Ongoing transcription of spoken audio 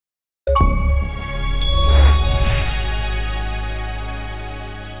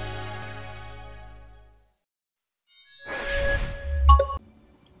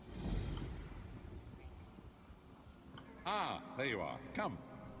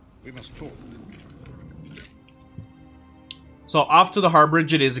We must talk. So off to the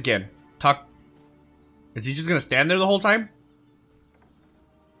Harbridge it is again. Tuck. Is he just gonna stand there the whole time?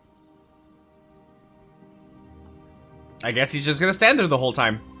 I guess he's just gonna stand there the whole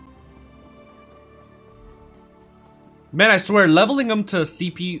time. Man, I swear, leveling him to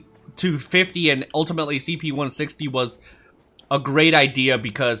CP 250 and ultimately CP 160 was a great idea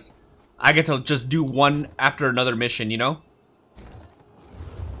because I get to just do one after another mission, you know?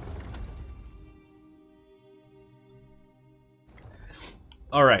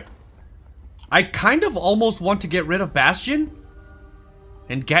 Alright. I kind of almost want to get rid of Bastion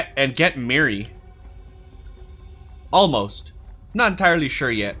and get Miri. Almost. Not entirely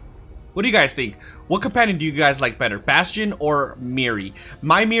sure yet. What do you guys think? What companion do you guys like better, Bastion or Miri?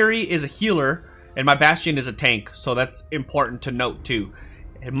 My Miri is a healer, and my Bastion is a tank, so that's important to note too.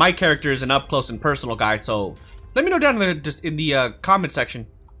 And my character is an up close and personal guy, so let me know down in the comment section.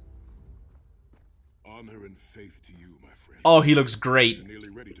 Honor and faith to you, my friend. Oh, he looks great. We're nearly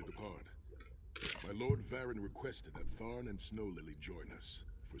ready to depart. My Lord Varen requested that Tharn and Snow Lily join us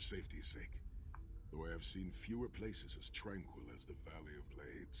for safety's sake. Though I have seen fewer places as tranquil as the Valley of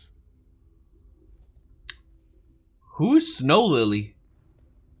Blades. Who's Snow Lily?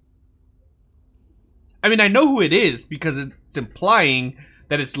 I mean, I know who it is because it's implying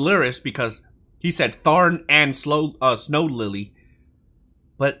that it's Lyris because he said Tharn and Snow Lily.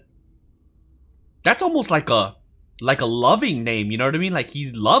 But that's almost like a loving name, you know what I mean? Like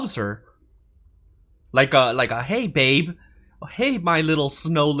he loves her. Like a hey babe, hey my little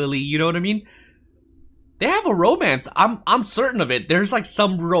Snow Lily, you know what I mean? They have a romance. I'm certain of it. There's like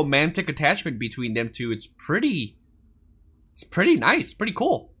some romantic attachment between them two. It's pretty nice, pretty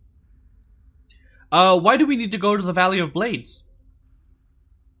cool. Why do we need to go to the Valley of Blades?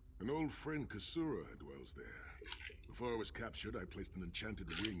 An old friend Kasura dwells there. Before I was captured, I placed an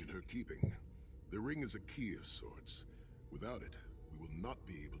enchanted ring in her keeping. The ring is a key of sorts. Without it, we will not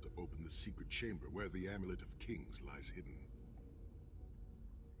be able to open the secret chamber where the Amulet of Kings lies hidden.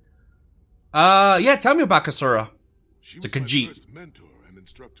 Yeah, tell me about Kasura. It's a Khajiit. My first mentor and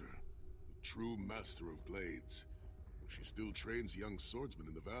instructor, a true master of blades. She still trains young swordsmen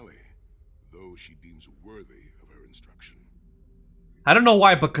in the valley, though she deems worthy of her instruction. I don't know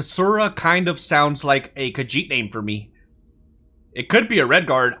why, but Kasura kind of sounds like a Khajiit name for me. It could be a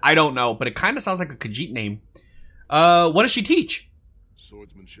Redguard, I don't know, but it kind of sounds like a Khajiit name. What does she teach?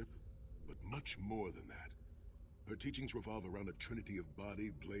 Swordsmanship, but much more than that. Her teachings revolve around a trinity of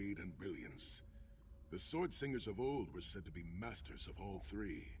body, blade, and brilliance. The sword singers of old were said to be masters of all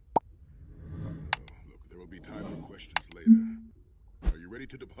three. Look, there will be time for questions later. Are you ready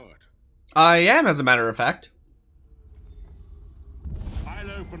to depart? I am, as a matter of fact.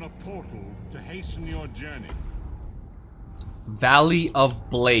 I'll open a portal to hasten your journey. Valley of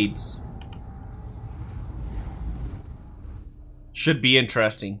Blades. Should be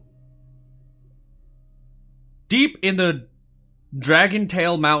interesting. Deep in the Dragon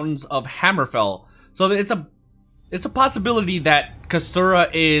Tail Mountains of Hammerfell. So it's a possibility that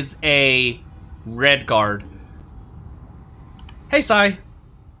Kasura is a Redguard. Hey, Sai.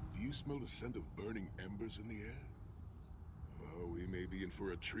 Do you smell the scent of burning embers in the air? Oh, we may be in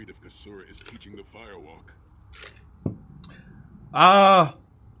for a treat if Kasura is teaching the firewalk.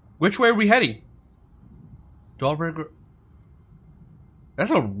 Which way are we heading? Do all Redguard...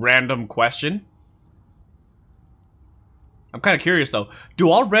 That's a random question. I'm kind of curious though.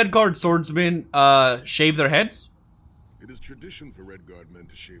 Do all Redguard swordsmen shave their heads? It is tradition for Redguard men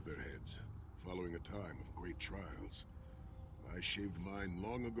to shave their heads, following a time of great trials. I shaved mine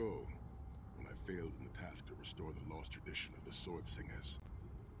long ago, when I failed in the task to restore the lost tradition of the sword singers.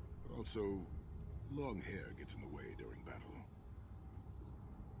 But also, long hair gets in the way during battle.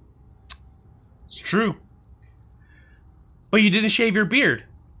 It's true. But you didn't shave your beard.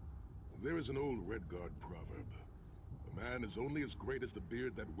 There is an old Redguard proverb. A man is only as great as the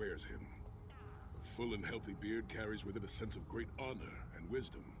beard that wears him. A full and healthy beard carries with it a sense of great honor and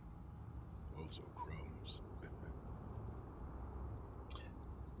wisdom. Also crumbs.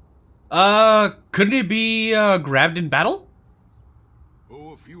 Couldn't it be grabbed in battle?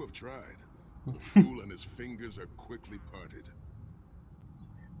 Oh, a few have tried. The fool and his fingers are quickly parted.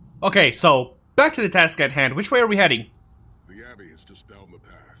 Okay, so back to the task at hand. Which way are we heading? The Abbey is just down the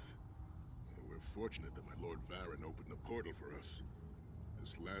path. We're fortunate that my Lord Varen opened a portal for us.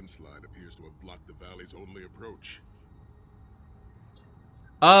 This landslide appears to have blocked the valley's only approach.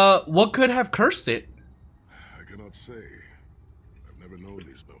 What could have cursed it? I cannot say. I've never known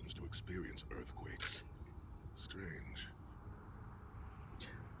these mountains to experience earthquakes. Strange.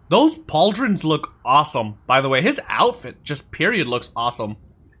 Those pauldrons look awesome, by the way. His outfit, just period, looks awesome.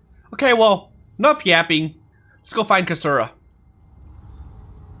 Okay, well, enough yapping. Let's go find Kasura.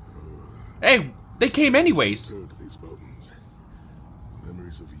 Hey, they came anyways. Go to these mountains.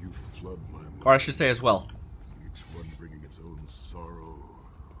 Memories of youth flood my mind. Or I should say as well. Each one bringing its own sorrow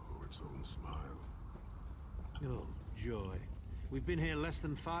or its own smile. Oh, joy. We've been here less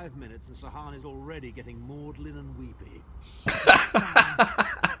than 5 minutes and Sahan is already getting maudlin and weepy.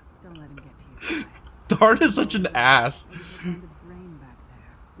 Don't let him get to you. Darn is such an ass. The brain back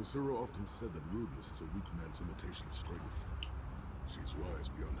there. Kasura often said that rudeness is a weak man's imitation of strength. She's wise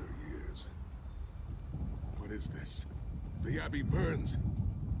beyond her years. What is this? The Abbey burns.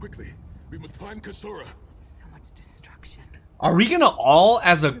 Quickly, we must find Kasura. So much destruction. Are we gonna all,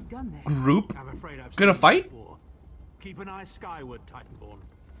 as a You've done this. group, I'm afraid I've gonna seen you fight? before. Keep an eye skyward, Titanborn.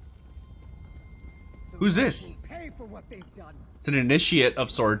 Who's this? Pay for what they've done. It's an initiate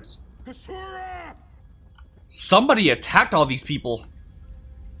of sorts. Kasura! Somebody attacked all these people.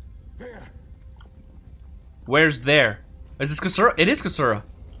 There! Where's there? Is this Kasura? It is Kasura.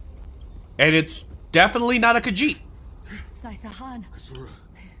 And it's definitely not a Khajiit. Sahan. Kasura,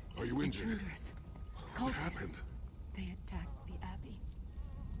 are you injured? Intruders. What Cultists. happened? They attacked the Abbey.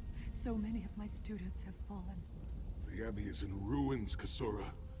 So many of my students have fallen. The Abbey is in ruins,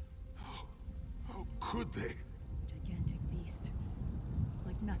 Kasura. How could they? Gigantic beast.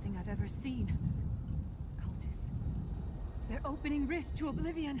 Like nothing I've ever seen. Cultists. They're opening rift to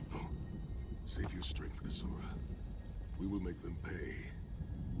oblivion. No. Save your strength, Kasura. We will make them pay.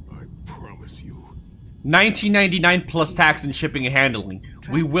 I promise you. 1999 plus tax and shipping and handling.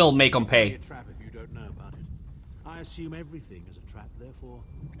 We will make them It's only pay. a trap if you don't know about it. I assume everything is a trap, therefore,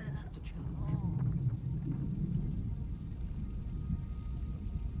 it's a challenge.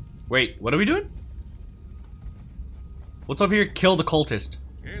 Wait, what are we doing? What's over here? Kill the cultist.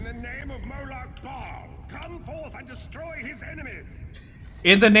 In the name of Moloch Baal, come forth and destroy his enemies.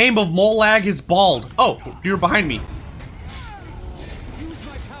 In the name of Molag is bald. Oh, you're behind me. Use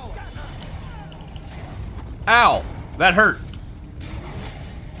my power. Ow, that hurt.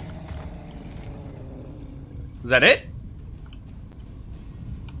 Is that it?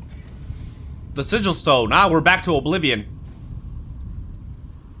 The sigil stone. Ah, we're back to oblivion.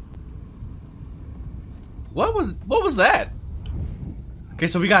 What was that? Okay,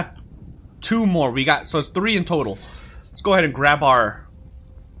 so we got 2 more. So it's 3 in total. Let's go ahead and grab our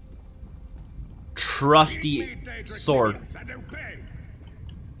trusty sword. And obey.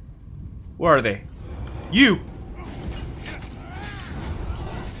 Where are they? You!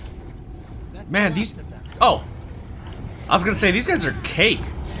 Man, these... Oh! I was gonna say, these guys are cake.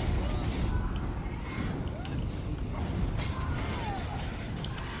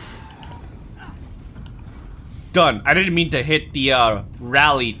 Done. I didn't mean to hit the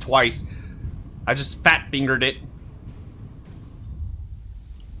rally twice. I just fat fingered it.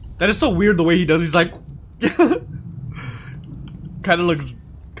 That is so weird the way he does. He's like, kind of looks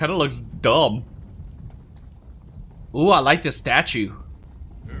dumb. Ooh, I like this statue.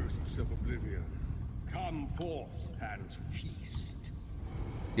 Hosts of oblivion, come forth and feast.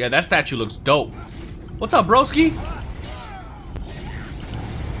 Yeah, that statue looks dope. What's up, broski?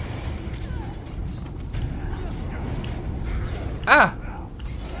 Ah!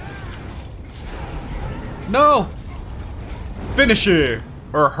 No! Finish her!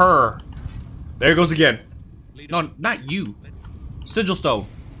 Or her. There it goes again. No, not you. Sigil stone.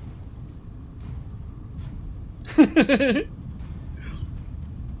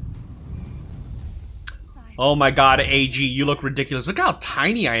 Oh my god, AG, you look ridiculous. Look how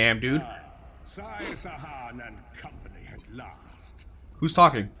tiny I am, dude. Sahan and company at last. Who's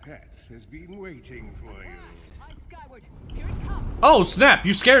talking? Pet has been waiting for you. Eye skyward. Here it comes. Oh, snap,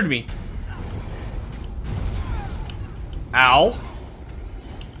 you scared me. Ow.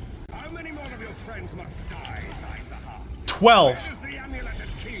 How many more of your friends must die, Sahan? 12. Where's the amuleted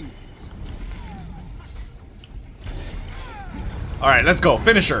king? Alright, let's go.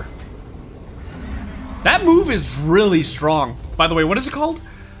 Finish her. That move is really strong. By the way, what is it called?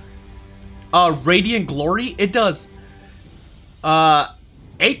 Radiant Glory. It does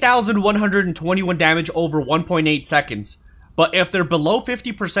 8,121 damage over 1.8 seconds. But if they're below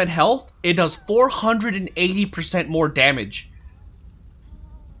 50% health, it does 480% more damage.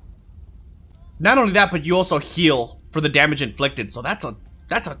 Not only that, but you also heal for the damage inflicted. So that's a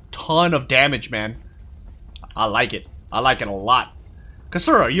ton of damage, man. I like it. I like it a lot.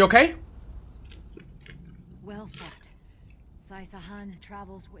 Kasura, are you okay? Well fought. Sahan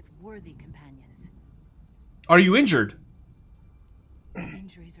travels with worthy companions. Are you injured?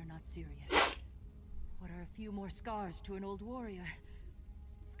 Injuries are not serious. What are a few more scars to an old warrior?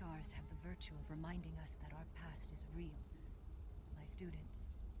 Scars have the virtue of reminding us that our past is real. My students,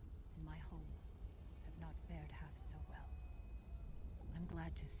 in my home have not fared half so well. I'm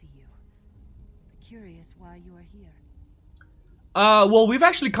glad to see you, but curious why you are here. Well, we've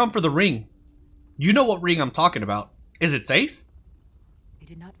actually come for the ring. You know what ring I'm talking about. Is it safe? I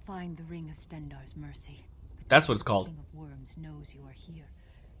did not find the Ring of Stendarr's mercy. That's what it's called. The King of Worms knows you are here.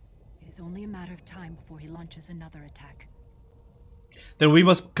 It is only a matter of time before he launches another attack. Then we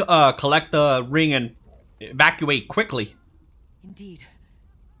must collect the ring and evacuate quickly. Indeed.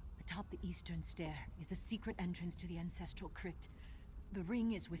 Atop the eastern stair is the secret entrance to the ancestral crypt. The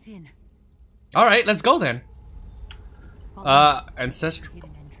ring is within. Alright, let's go then. Ancestral.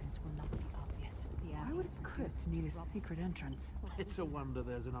 Hidden entrance will not be obvious. Why would a crypt need a secret entrance? It's a wonder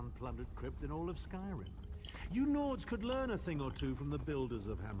there's an unplundered crypt in all of Skyrim. You Nords could learn a thing or two from the builders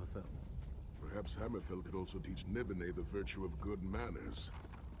of Hammerfell. Perhaps Hammerfell could also teach Nibene the virtue of good manners.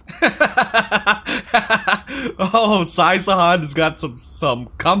 Oh, Sahan has got some Here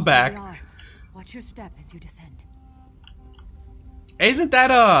comeback. we are. Watch your step as you descend. Isn't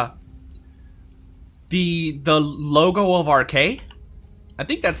that the logo of RK? I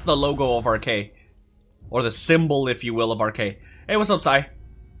think that's the logo of RK. Or the symbol, if you will, of RK. Hey, what's up, Sai?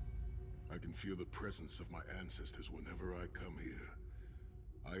 I can feel the presence of my ancestors whenever I come here.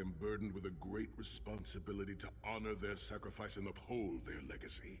 I am burdened with a great responsibility to honor their sacrifice and uphold their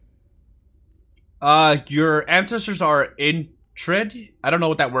legacy. Your ancestors are in Tread? I don't know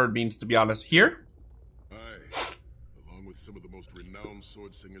what that word means, to be honest. Here? Aye, along with some of the most renowned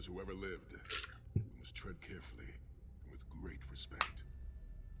sword singers who ever lived. We must tread carefully, with great respect.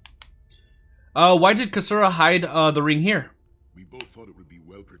 Why did Kasura hide, the ring here? We both thought it would be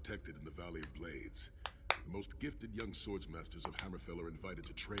well protected in the Valley of Blades. The most gifted young swordsmasters of Hammerfell are invited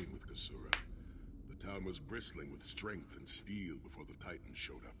to train with Kasura. The town was bristling with strength and steel before the Titans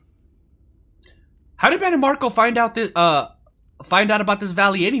showed up. How did Marco find out about this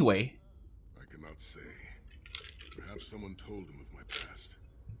valley anyway? I cannot say. Perhaps someone told him of my past.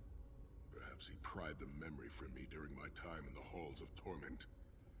 Perhaps he pried the memory from me during my time in the halls of torment.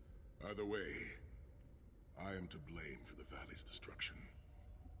 Either way, I am to blame for the valley's destruction.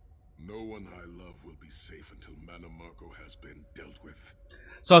 No one I love will be safe until Marco has been dealt with.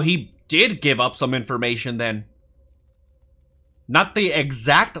 So he did give up some information then. Not the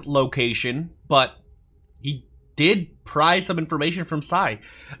exact location, but he did pry some information from Sai.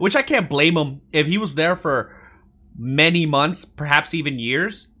 Which I can't blame him if he was there for many months, perhaps even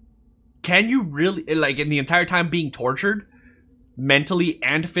years. Can you really, like, in the entire time being tortured? Mentally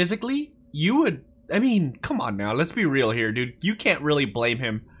and physically? You would, I mean, come on now, let's be real here, dude. You can't really blame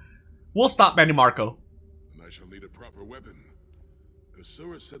him. We'll stop Marco. And I shall need a proper weapon.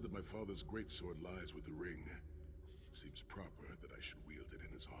 Kasura said that my father's greatsword lies with the ring. It seems proper that I should wield it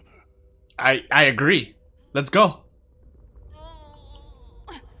in his honor. I agree. Let's go.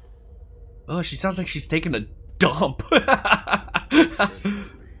 Oh, she sounds like she's taking a dump. Few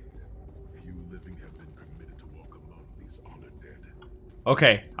living have been permitted to walk among these honored dead.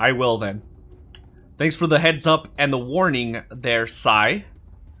 Okay, I will then. Thanks for the heads up and the warning there, Sai.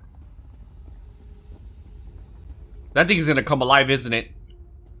 That thing is gonna come alive, isn't it?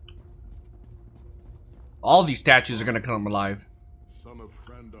 All these statues are gonna come alive. Son of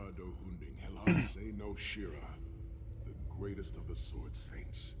Frandar Dohunding, Helhan say no Shira, the greatest of the sword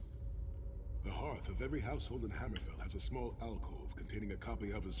saints. The hearth of every household in Hammerfell has a small alcove containing a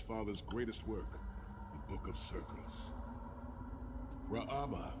copy of his father's greatest work, the Book of Circles.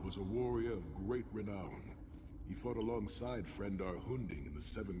 Ra'aba was a warrior of great renown. He fought alongside Frandar Hunding in the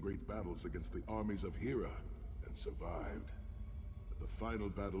 7 great battles against the armies of Hira, and survived. At the final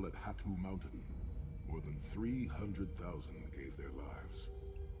battle at Hatu Mountain, more than 300,000 gave their lives.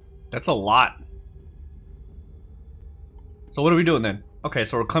 That's a lot. So what are we doing then? Okay,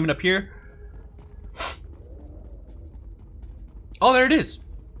 so we're coming up here. Oh, there it is.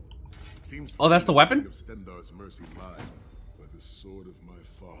 Oh, that's the weapon? Of Stendarr's mercy lied by the sword of my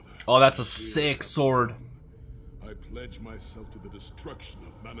father. Oh, that's a sick sword. I pledge myself to the destruction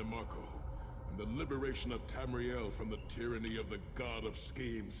of Marco and the liberation of Tamriel from the tyranny of the god of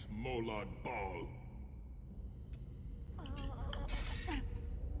schemes, Molag Bal.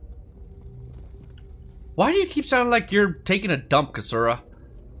 Why do you keep sounding like you're taking a dump, Kasura?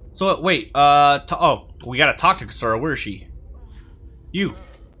 So, wait, oh, we gotta talk to Kasura. Where is she? You.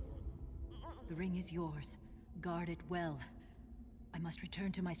 The ring is yours. Guard it well. I must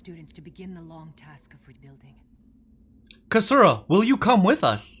return to my students to begin the long task of rebuilding. Kasura, will you come with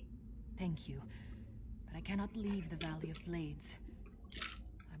us? Thank you, but I cannot leave the Valley of Blades.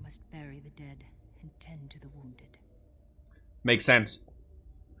 I must bury the dead and tend to the wounded. Makes sense.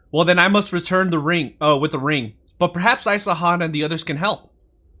 Well, then I must return the ring, with the ring. But perhaps Isahan and the others can help.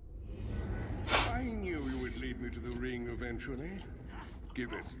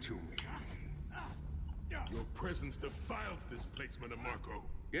 Give it to me. Your presence defiles this place, Marco.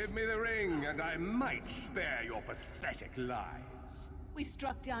 Give me the ring, and I might spare your pathetic lives. We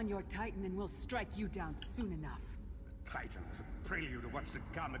struck down your Titan and we'll strike you down soon enough. Titan was a prelude of what's to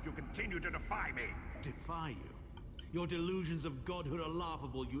come if you continue to defy me. Defy you? Your delusions of godhood are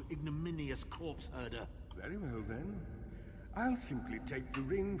laughable, you ignominious corpse herder. Very well, then. I'll simply take the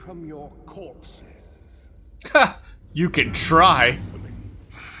ring from your corpses. Ha! You can try.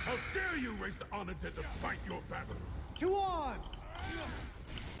 How dare you raise the honor dead to fight your battle? To arms!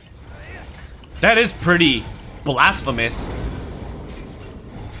 That is pretty blasphemous.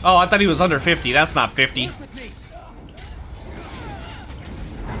 Oh, I thought he was under 50. That's not 50.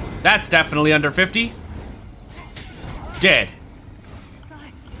 That's definitely under 50. Dead.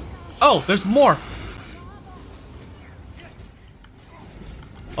 Oh, there's more.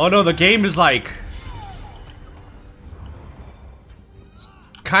 Oh no, the game is like... it's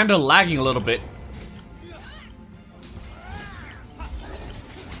kind of lagging a little bit.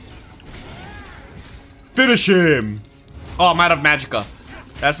 Finish him! Oh, I'm out of magicka.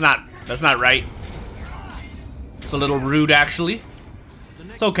 That's not right. It's a little rude, actually.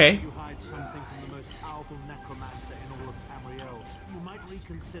 It's okay. You hide something from the most powerful necromancer in all of Tamriel. You might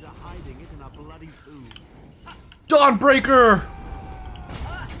reconsider hiding it in a bloody tomb. Dawnbreaker!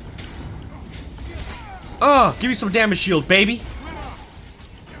 Give me some damage shield, baby.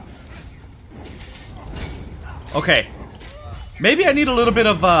 Okay. Maybe I need a little bit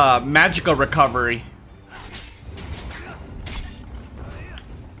of magicka recovery.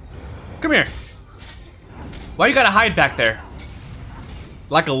 Come here. Why you gotta hide back there?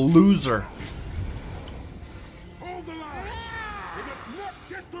 Like a loser. Hold the line! We must not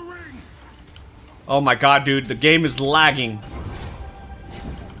get the ring! Oh my god, dude, the game is lagging.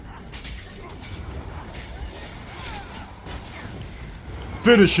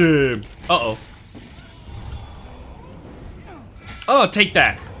 Finish him! Uh-oh. Oh, take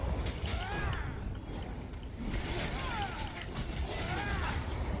that.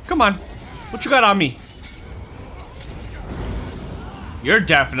 Come on. What you got on me? You're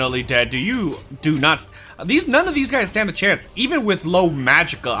definitely dead. Do not... None of these guys stand a chance. Even with low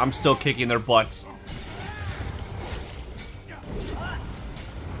magicka, I'm still kicking their butts.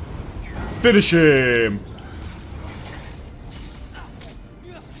 Finish him!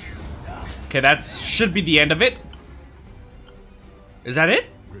 Okay, that should be the end of it. Is that it?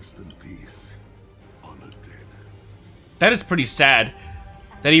 Rest in peace, honor dead. That is pretty sad.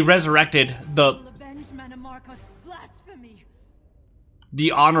 That he resurrected the Will avenge Marco's blasphemy.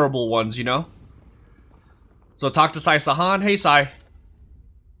 honorable ones, you know? So talk to Sai Sahan. Hey, Sai.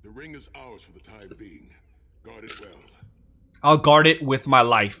 The ring is ours for the time being. Guard it well. I'll guard it with my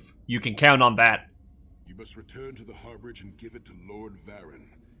life. You can count on that. You must return to the harborage and give it to Lord Varen.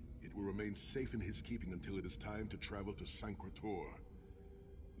 It will remain safe in his keeping until it is time to travel to Sancretor.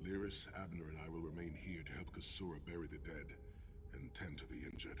 Lyris, Abner, and I will remain here to help Kasura bury the dead and tend to the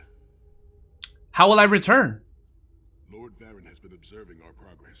injured. How will I return? Lord Varen has been observing our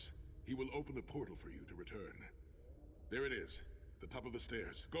progress. He will open a portal for you to return. There it is, the top of the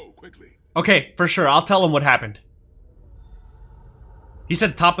stairs. Go, quickly. Okay, for sure. I'll tell him what happened. He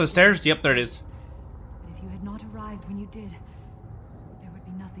said top of the stairs? Yep, there it is. But if you had not arrived when you did, there would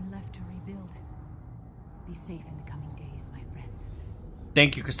be nothing left to rebuild. Be safe in the coming days, my friends.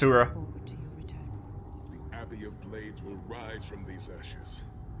 Thank you, Kasura. Forward to your return. The Abbey of Blades will rise from these ashes.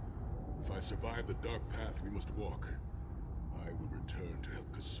 If I survive the dark path we must walk, I will return to help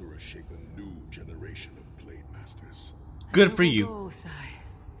Kasura shape a new generation of Blade Masters. Good for you. Oh, Sai.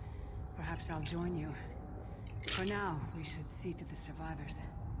 Perhaps I'll join you. For now, we should see to the survivors.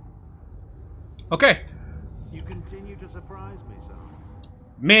 Okay. You continue to surprise me, son.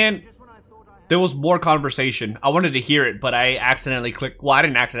 Man, Just when I thought I had... there was more conversation. I wanted to hear it, but I accidentally clicked... Well, I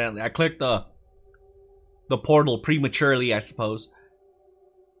didn't accidentally. I clicked the portal prematurely, I suppose.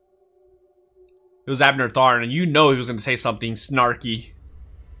 It was Abner Tharn, and you know he was going to say something snarky.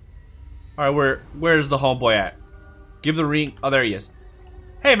 Alright, where's the homeboy at? Give the ring... Oh, there he is.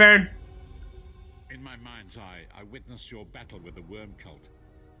 Hey, Varen. In my mind's eye, I witnessed your battle with the worm cult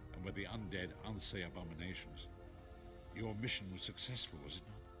and with the undead Unsay abominations. Your mission was successful, was it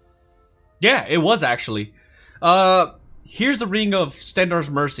not? Yeah, it was actually. Here's the Ring of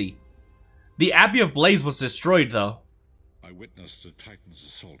Stendar's Mercy. The Abbey of Blades was destroyed, though. I witnessed the Titan's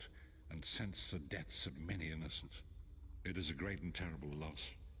assault and sensed the deaths of many innocents. It is a great and terrible loss.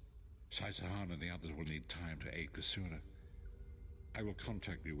 Saisahan and the others will need time to aid Kasura. I will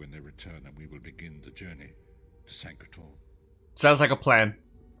contact you when they return and we will begin the journey to Sancretor. Sounds like a plan.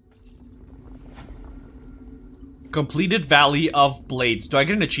 Completed Valley of Blades. Do I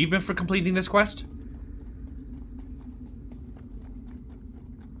get an achievement for completing this quest?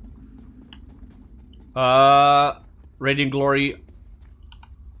 Radiant Glory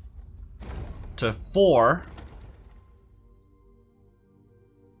to 4.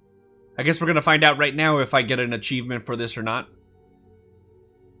 I guess we're gonna find out right now if I get an achievement for this or not.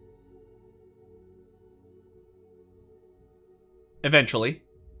 Eventually.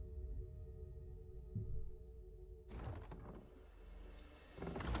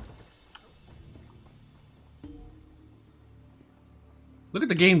 Look at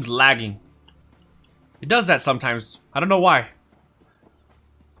the game's lagging. It does that sometimes. I don't know why.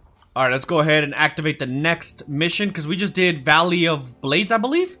 Alright, let's go ahead and activate the next mission, because we just did Valley of Blades, I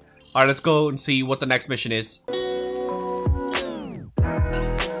believe. Alright, let's go and see what the next mission is.